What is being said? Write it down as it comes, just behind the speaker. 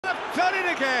Done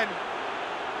it again!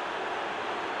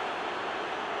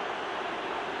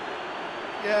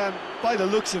 Yeah, and by the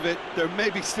looks of it, there may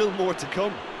be still more to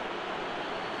come.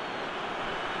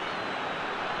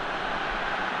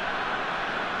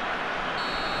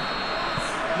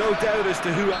 No doubt as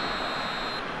to who...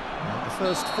 The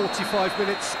first 45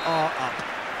 minutes are up.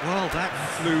 Well, that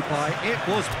flew by. It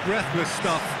was breathless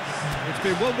stuff. It's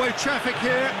been one-way traffic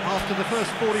here after the first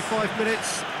 45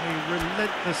 minutes. A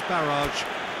relentless barrage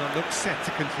that looks set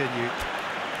to continue.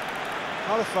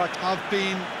 Halifax have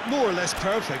been more or less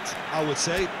perfect, I would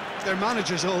say. Their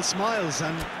manager's all smiles,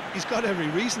 and he's got every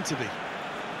reason to be.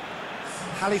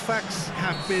 Halifax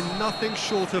have been nothing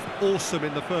short of awesome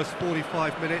in the first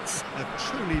 45 minutes. A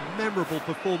truly memorable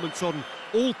performance on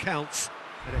all counts.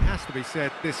 And it has to be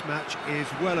said, this match is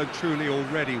well and truly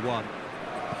already won.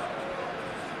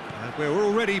 And we're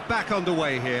already back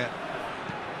underway here.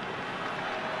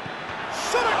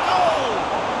 Shot a goal!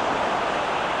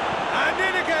 And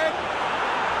in again!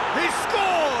 He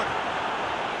scored!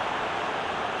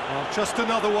 Well, just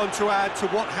another one to add to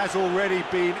what has already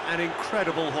been an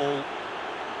incredible haul.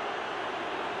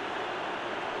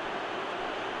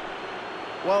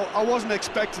 Well, I wasn't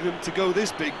expecting them to go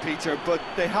this big, Peter, but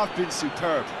they have been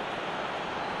superb.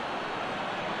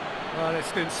 Well,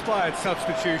 it's an inspired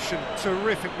substitution.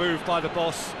 Terrific move by the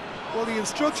boss. Well, the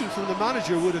instruction from the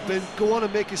manager would have been, go on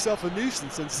and make yourself a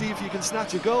nuisance and see if you can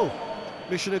snatch a goal.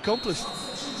 Mission accomplished.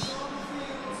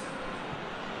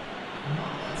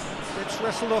 It's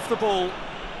wrestled off the ball.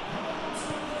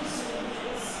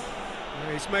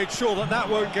 He's made sure that that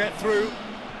won't get through.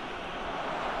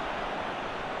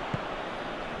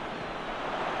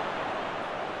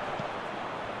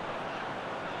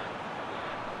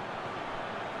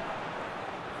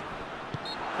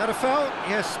 That a foul?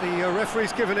 Yes, the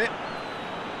referee's given it.